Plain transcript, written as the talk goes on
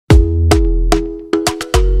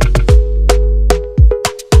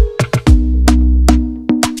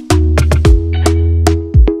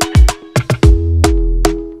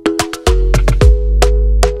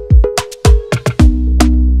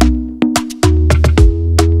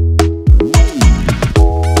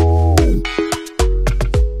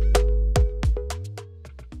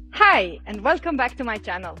Welcome back to my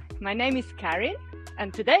channel. My name is Karin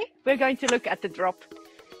and today we're going to look at the drop.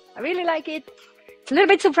 I really like it. It's a little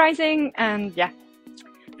bit surprising and yeah.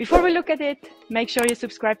 Before we look at it, make sure you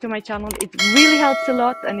subscribe to my channel. It really helps a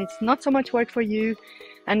lot and it's not so much work for you.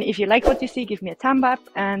 And if you like what you see, give me a thumb up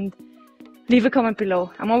and leave a comment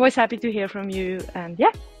below. I'm always happy to hear from you and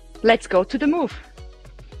yeah, let's go to the move.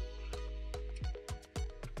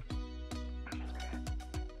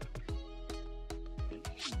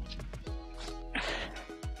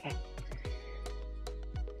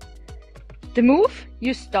 The move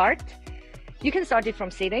you can start it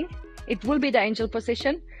from sitting. It will be the angel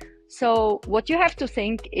position. So what you have to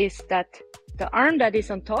think is that the arm that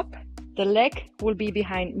is on top, the leg will be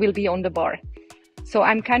on the bar. So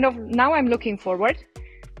I'm looking forward,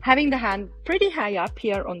 having the hand pretty high up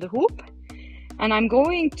here on the hoop, and I'm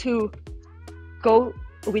going to go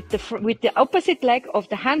with the opposite leg of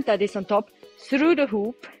the hand that is on top through the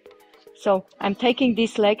hoop. So I'm taking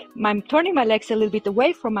this leg, I'm turning my legs a little bit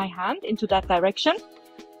away from my hand into that direction,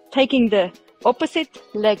 taking the opposite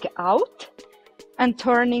leg out and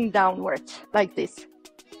turning downwards like this.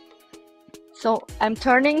 So I'm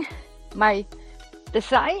turning the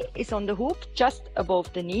thigh is on the hoop just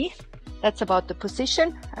above the knee. That's about the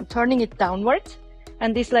position. I'm turning it downwards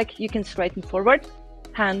and this leg you can straighten forward,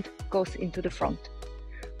 hand goes into the front.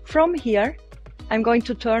 From here, I'm going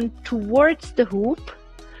to turn towards the hoop.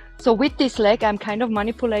 So with this leg, I'm kind of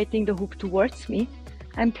manipulating the hoop towards me.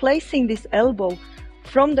 I'm placing this elbow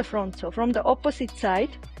from the front, so from the opposite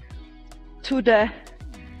side to the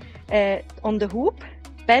on the hoop,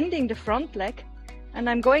 bending the front leg, and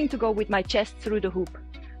I'm going to go with my chest through the hoop.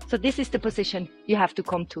 So this is the position you have to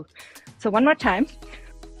come to. So one more time,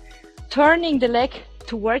 turning the leg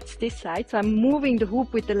towards this side. So I'm moving the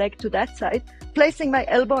hoop with the leg to that side, placing my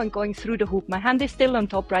elbow and going through the hoop. My hand is still on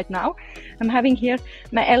top right now. I'm having here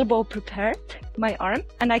my elbow prepared, my arm,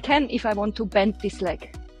 and I can, if I want to, bend this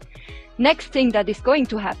leg. Next thing that is going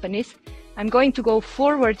to happen is I'm going to go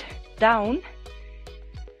forward, down,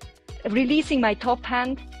 releasing my top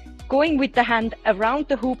hand, going with the hand around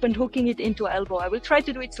the hoop and hooking it into elbow. I will try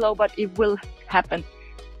to do it slow, but it will happen.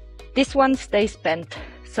 This one stays bent.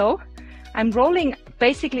 So I'm rolling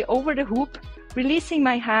basically over the hoop, releasing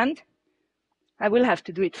my hand. I will have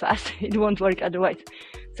to do it fast, it won't work otherwise.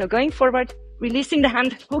 So going forward, releasing the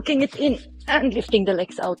hand, hooking it in and lifting the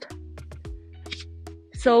legs out.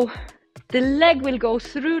 So the leg will go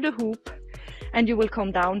through the hoop and you will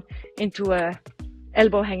come down into a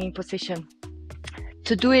elbow hanging position.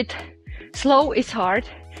 To do it slow is hard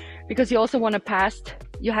because you also want to pass.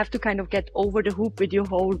 You have to kind of get over the hoop with your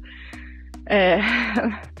whole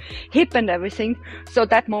hip and everything. So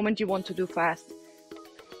that moment you want to do fast.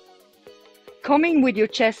 Coming with your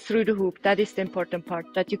chest through the hoop, that is the important part,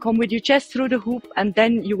 that you come with your chest through the hoop and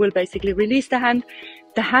then you will basically release the hand.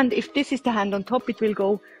 The hand, if this is the hand on top, it will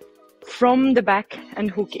go from the back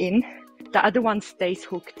and hook in. The other one stays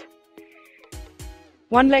hooked.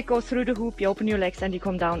 One leg goes through the hoop, you open your legs and you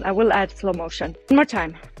come down. I will add slow motion. One more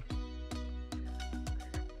time.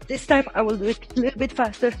 This time I will do it a little bit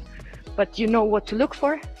faster, but you know what to look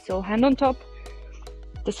for. So hand on top,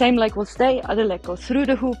 the same leg will stay, other leg goes through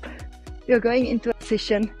the hoop. You're going into a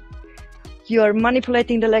position, you're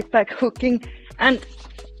manipulating the leg back, hooking, and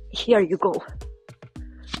here you go.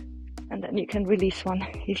 And then you can release one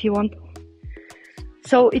if you want.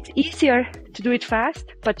 So it's easier to do it fast,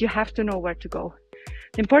 but you have to know where to go.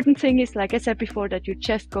 The important thing is, like I said before, that your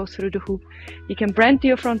chest goes through the hoop. You can bend to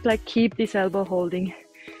your front leg, keep this elbow holding,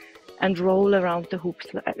 and roll around the hoops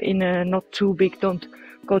in a not too big, don't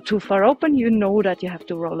go too far open. You know that you have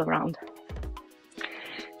to roll around.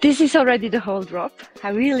 This is already the whole drop. I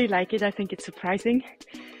really like it. I think it's surprising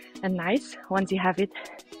and nice once you have it.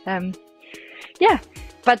 Yeah,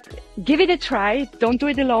 but give it a try. Don't do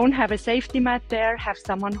it alone. Have a safety mat there. Have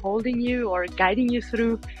someone holding you or guiding you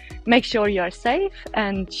through. Make sure you are safe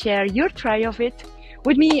and share your try of it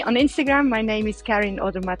with me on Instagram. My name is Karin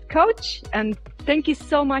Odermatt Coach, and thank you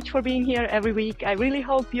so much for being here every week. I really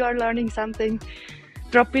hope you are learning something.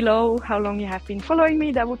 Drop below how long you have been following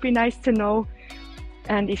me. That would be nice to know.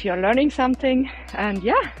 And if you're learning something, and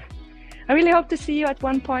yeah, I really hope to see you at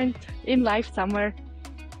one point in life somewhere.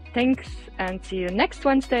 Thanks and see you next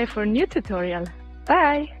Wednesday for a new tutorial.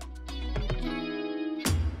 Bye!